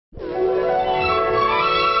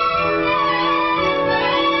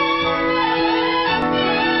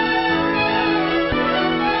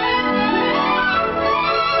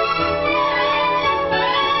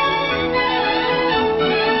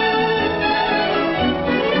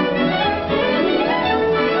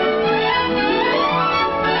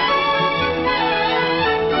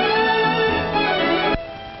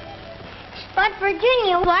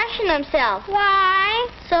himself. Why?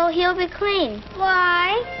 So he'll be clean.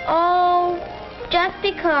 Why? Oh, just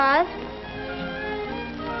because.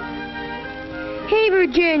 Hey,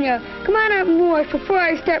 Virginia, come on up and wash before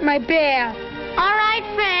I start my bath. All right,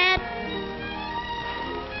 Fred.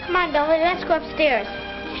 Come on, Billy, let's go upstairs.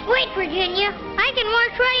 Wait, Virginia. I can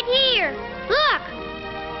wash right here. Look.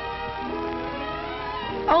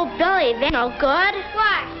 Oh, Billy, that's no good.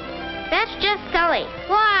 Why? That's just silly.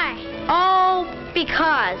 Why? Oh,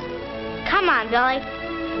 because. Come on, Billy.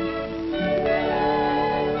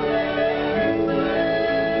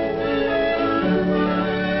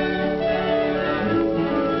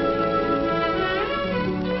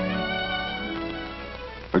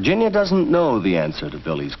 Virginia doesn't know the answer to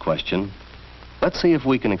Billy's question. Let's see if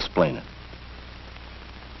we can explain it.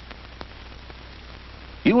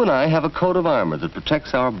 You and I have a coat of armor that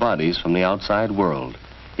protects our bodies from the outside world.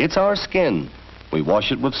 It's our skin. We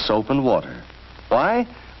wash it with soap and water. Why?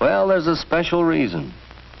 Well, there's a special reason.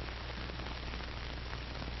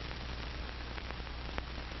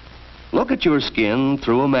 Look at your skin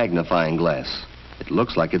through a magnifying glass. It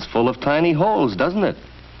looks like it's full of tiny holes, doesn't it?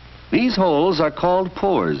 These holes are called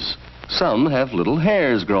pores. Some have little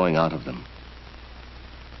hairs growing out of them.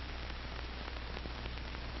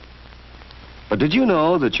 But did you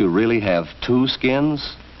know that you really have two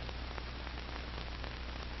skins?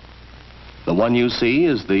 The one you see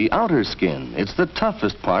is the outer skin. It's the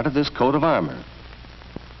toughest part of this coat of armor.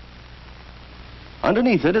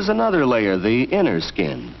 Underneath it is another layer, the inner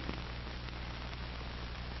skin.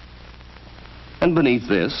 And beneath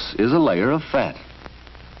this is a layer of fat.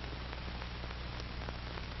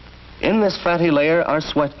 In this fatty layer are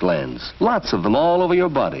sweat glands, lots of them all over your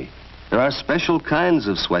body. There are special kinds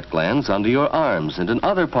of sweat glands under your arms and in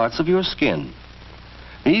other parts of your skin.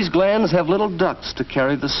 These glands have little ducts to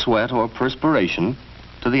carry the sweat or perspiration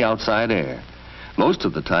to the outside air. Most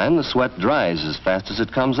of the time, the sweat dries as fast as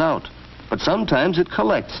it comes out, but sometimes it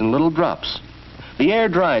collects in little drops. The air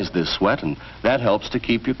dries this sweat, and that helps to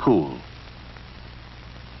keep you cool.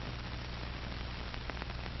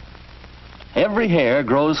 Every hair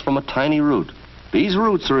grows from a tiny root. These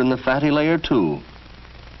roots are in the fatty layer, too.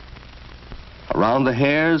 Around the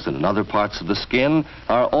hairs and in other parts of the skin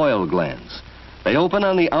are oil glands. They open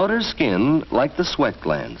on the outer skin like the sweat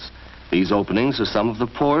glands. These openings are some of the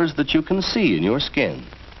pores that you can see in your skin.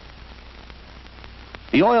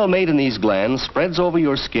 The oil made in these glands spreads over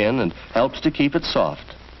your skin and helps to keep it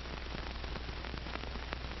soft.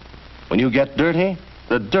 When you get dirty,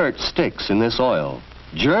 the dirt sticks in this oil.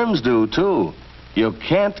 Germs do, too. You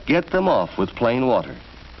can't get them off with plain water.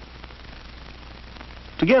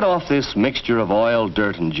 To get off this mixture of oil,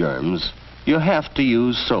 dirt, and germs, you have to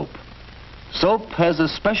use soap. Soap has a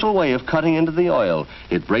special way of cutting into the oil.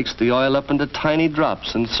 It breaks the oil up into tiny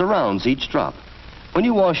drops and surrounds each drop. When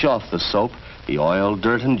you wash off the soap, the oil,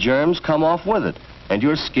 dirt, and germs come off with it, and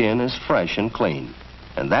your skin is fresh and clean.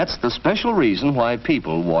 And that's the special reason why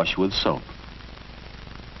people wash with soap.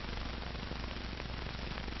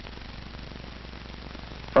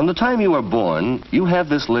 From the time you are born, you have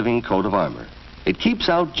this living coat of armor. It keeps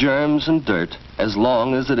out germs and dirt as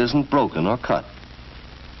long as it isn't broken or cut.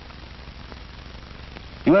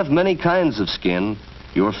 You have many kinds of skin.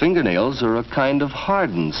 Your fingernails are a kind of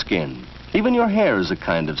hardened skin. Even your hair is a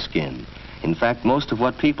kind of skin. In fact, most of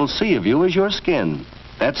what people see of you is your skin.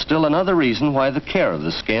 That's still another reason why the care of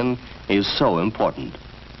the skin is so important.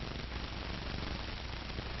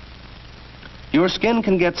 Your skin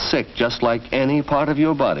can get sick just like any part of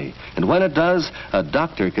your body. And when it does, a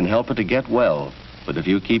doctor can help it to get well. But if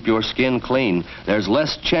you keep your skin clean, there's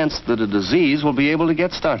less chance that a disease will be able to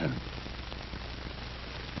get started.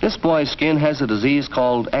 This boy's skin has a disease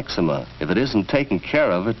called eczema. If it isn't taken care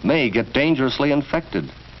of, it may get dangerously infected.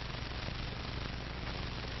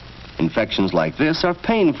 Infections like this are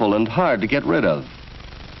painful and hard to get rid of.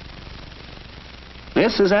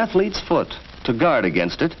 This is athlete's foot. To guard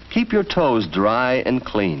against it, keep your toes dry and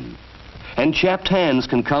clean. And chapped hands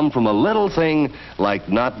can come from a little thing like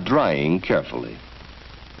not drying carefully.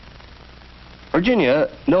 Virginia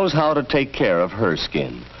knows how to take care of her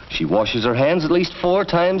skin. She washes her hands at least 4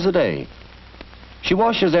 times a day. She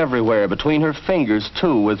washes everywhere between her fingers,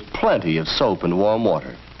 too, with plenty of soap and warm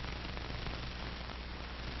water.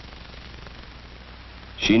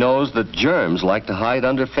 She knows that germs like to hide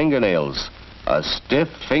under fingernails. A stiff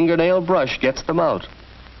fingernail brush gets them out.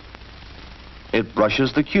 It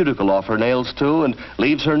brushes the cuticle off her nails, too, and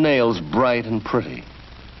leaves her nails bright and pretty.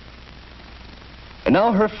 And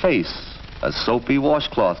now her face, a soapy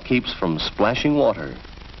washcloth keeps from splashing water.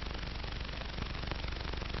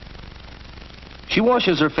 She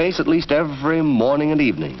washes her face at least every morning and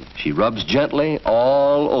evening. She rubs gently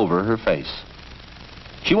all over her face.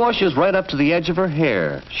 She washes right up to the edge of her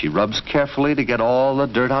hair. She rubs carefully to get all the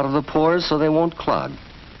dirt out of the pores so they won't clog.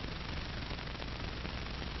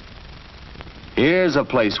 Here's a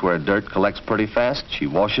place where dirt collects pretty fast. She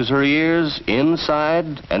washes her ears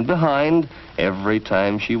inside and behind every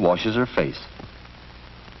time she washes her face.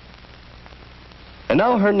 And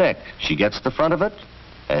now her neck. She gets the front of it,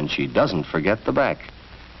 and she doesn't forget the back.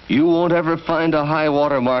 You won't ever find a high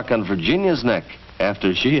water mark on Virginia's neck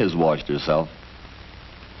after she has washed herself.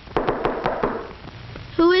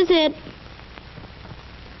 Who is it?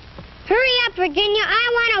 Hurry up, Virginia. I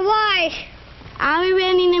want to wash. I'll be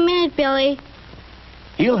ready in a minute, Billy.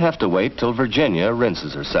 He'll have to wait till Virginia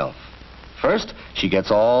rinses herself. First, she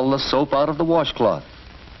gets all the soap out of the washcloth,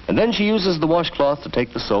 and then she uses the washcloth to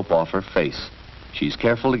take the soap off her face. She's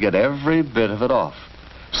careful to get every bit of it off.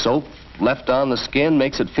 Soap left on the skin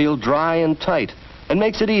makes it feel dry and tight and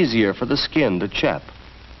makes it easier for the skin to chap.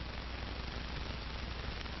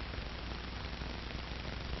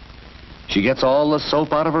 She gets all the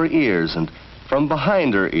soap out of her ears and from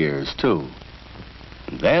behind her ears, too.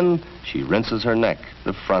 And then she rinses her neck,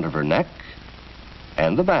 the front of her neck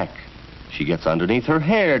and the back. She gets underneath her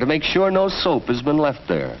hair to make sure no soap has been left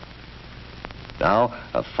there. Now,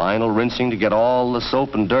 a final rinsing to get all the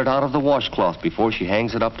soap and dirt out of the washcloth before she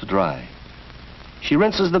hangs it up to dry. She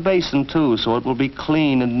rinses the basin, too, so it will be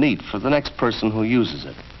clean and neat for the next person who uses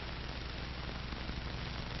it.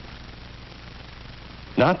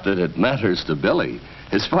 Not that it matters to Billy.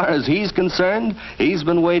 As far as he's concerned, he's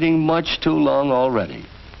been waiting much too long already.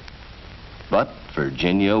 But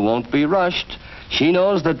Virginia won't be rushed. She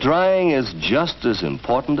knows that drying is just as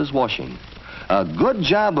important as washing. A good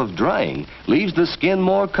job of drying leaves the skin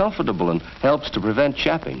more comfortable and helps to prevent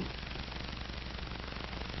chapping.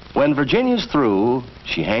 When Virginia's through,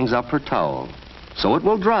 she hangs up her towel, so it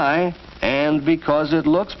will dry, and because it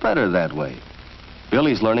looks better that way.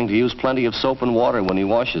 Billy's learning to use plenty of soap and water when he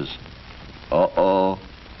washes. Uh-oh.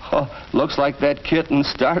 Oh, looks like that kitten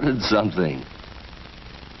started something.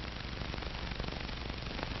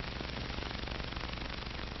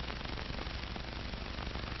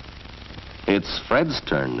 It's Fred's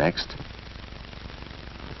turn next.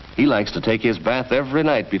 He likes to take his bath every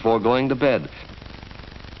night before going to bed.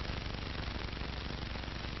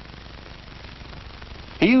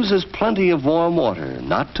 He uses plenty of warm water,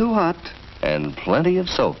 not too hot, and plenty of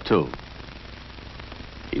soap, too.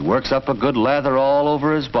 He works up a good lather all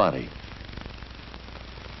over his body.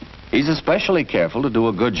 He's especially careful to do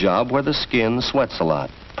a good job where the skin sweats a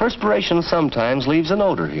lot. Perspiration sometimes leaves an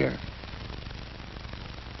odor here.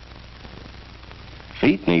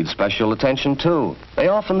 Feet need special attention, too. They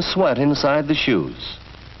often sweat inside the shoes.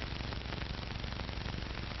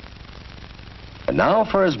 And now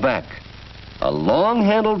for his back. A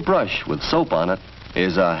long-handled brush with soap on it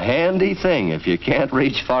is a handy thing if you can't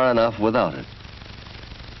reach far enough without it.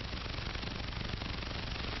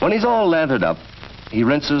 When he's all lathered up, he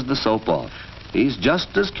rinses the soap off. He's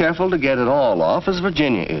just as careful to get it all off as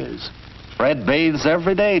Virginia is. Fred bathes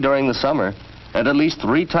every day during the summer, and at least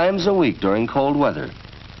 3 times a week during cold weather.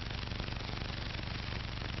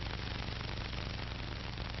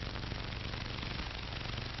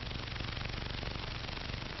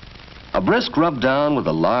 A brisk rub down with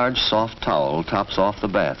a large, soft towel tops off the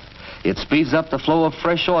bath. It speeds up the flow of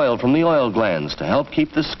fresh oil from the oil glands to help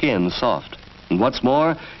keep the skin soft. And what's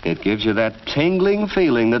more, it gives you that tingling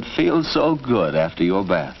feeling that feels so good after your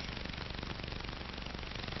bath.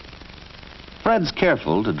 Fred's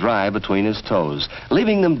careful to dry between his toes.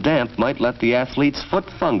 Leaving them damp might let the athlete's foot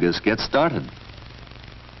fungus get started.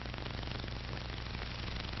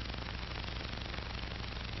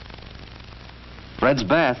 Fred's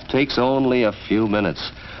bath takes only a few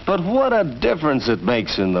minutes, but what a difference it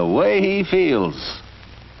makes in the way he feels.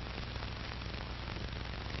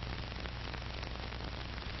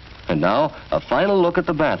 And now, a final look at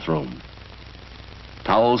the bathroom.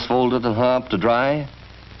 Towels folded and hung up to dry,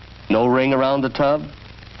 no ring around the tub,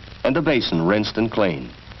 and the basin rinsed and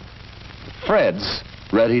clean. Fred's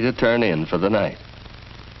ready to turn in for the night.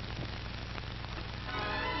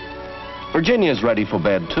 Virginia's ready for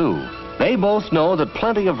bed, too. They both know that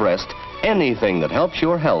plenty of rest, anything that helps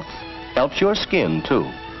your health, helps your skin, too.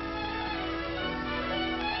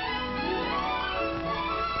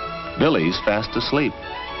 Billy's fast asleep.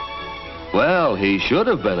 Well, he should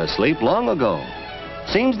have been asleep long ago.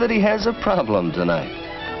 Seems that he has a problem tonight.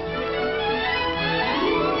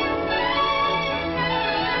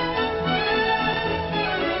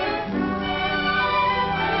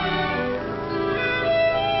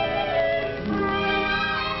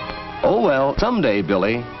 Oh well, someday,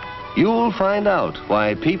 Billy, you'll find out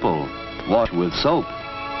why people wash with soap.